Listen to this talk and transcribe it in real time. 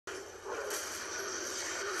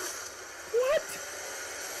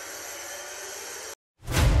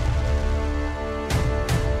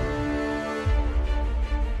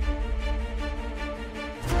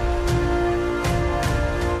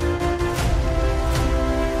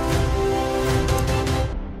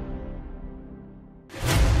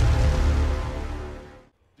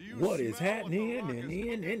is happening and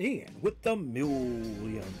in with the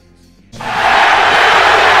millions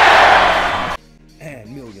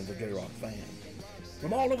and millions of J-Rocc fans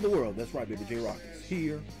from all over the world. That's right, baby. J-Rocc is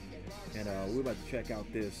here, and we're about to check out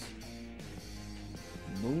this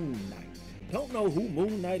Moon Knight. Don't know who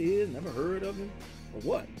Moon Knight is, never heard of him or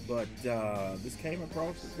what, but this came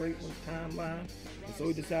across the Great One's timeline, and so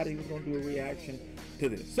he decided he was going to do a reaction to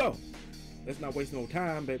this. So let's not waste no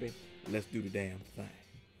time, baby. Let's do the damn thing.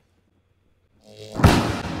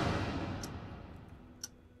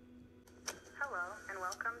 Hello, and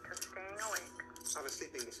welcome to Staying Awake. I have a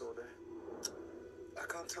sleeping disorder. I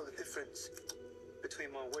can't tell the difference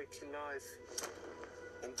between my waking life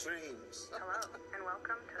and dreams. Hello, and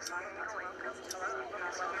welcome to Staying Awake.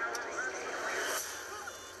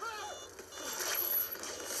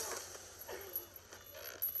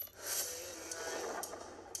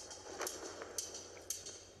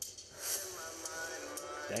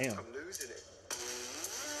 Damn. I'm losing it.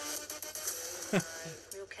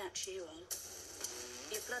 We'll catch you on.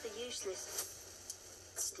 You're bloody useless,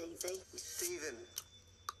 Stevie. Stephen.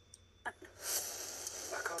 I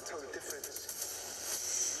can't tell the difference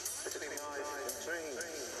between life and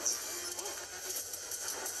dreams.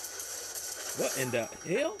 What in the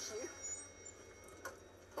hell?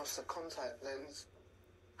 Lost the contact lens.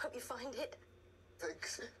 Hope you find it.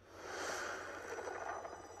 Thanks.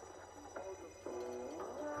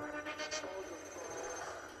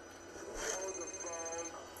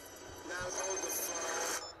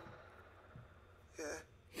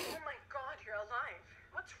 Oh my God, you're alive.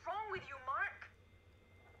 What's wrong with you, Mark?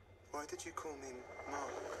 Why did you call me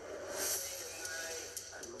Mark?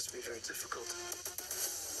 It must be very difficult.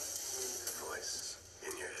 The voice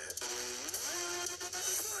in your head.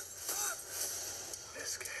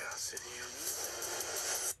 There's chaos in you.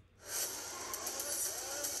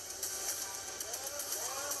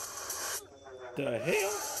 The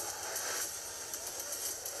hell?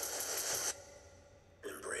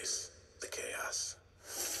 Embrace the chaos.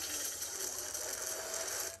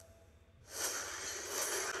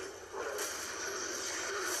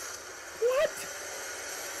 What?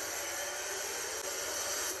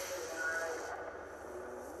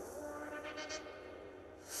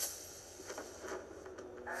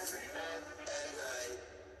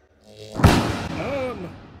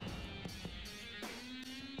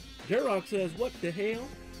 J-Rocc says, what the hell?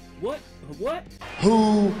 What?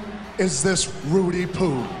 Who is this Rudy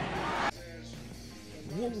Poo?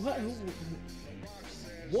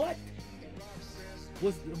 What?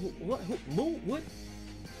 Was Moon? What?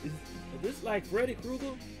 Is this like Freddy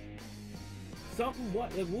Krueger? Something?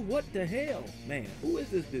 What? What the hell, man? Who is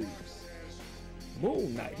this dude?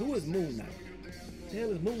 Moon Knight. Who is Moon Knight? What the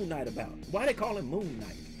hell is Moon Knight about? Why they call him Moon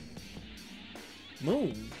Knight?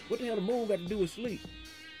 Moon? What the hell the moon got to do with sleep?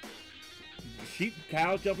 Sheep,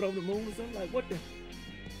 cow jumping over the moon or something? Like what the?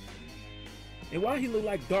 And why he look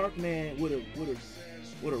like Dark Man with a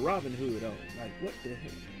Robin Hood on? Like what the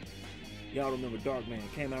hell? Y'all remember Dark Man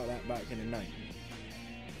came out back in the 90s.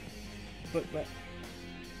 But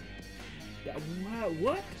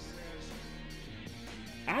what?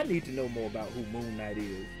 I need to know more about who Moon Knight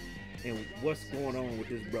is and what's going on with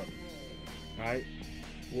this brother. All right,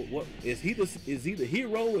 what is he? Is he the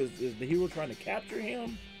hero? Is the hero trying to capture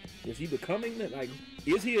him? Is he becoming the, like?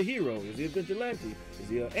 Is he a hero? Is he a vigilante? Is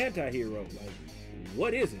he an anti-hero? Like,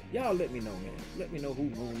 what is it? Y'all let me know, man. Let me know who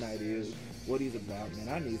Moon Knight is, what he's about, man.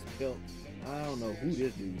 I need some help. I don't know who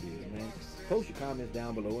this dude is, man. Post your comments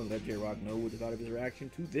down below and let J-Rocc know what you thought of his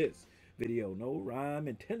reaction to this video. No rhyme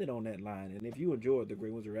intended on that line. And if you enjoyed the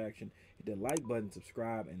Great One's reaction, hit the like button,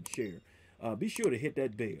 subscribe, and share. Be sure to hit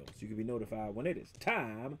that bell so you can be notified when it is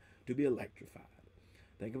time to be electrified.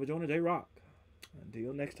 Thank you for joining J-Rocc.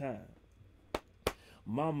 Until next time,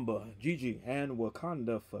 Mamba, Gigi, and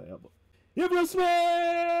Wakanda forever. If you smell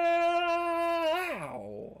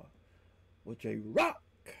with J-Rocc,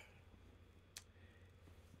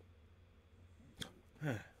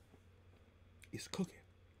 it's cooking.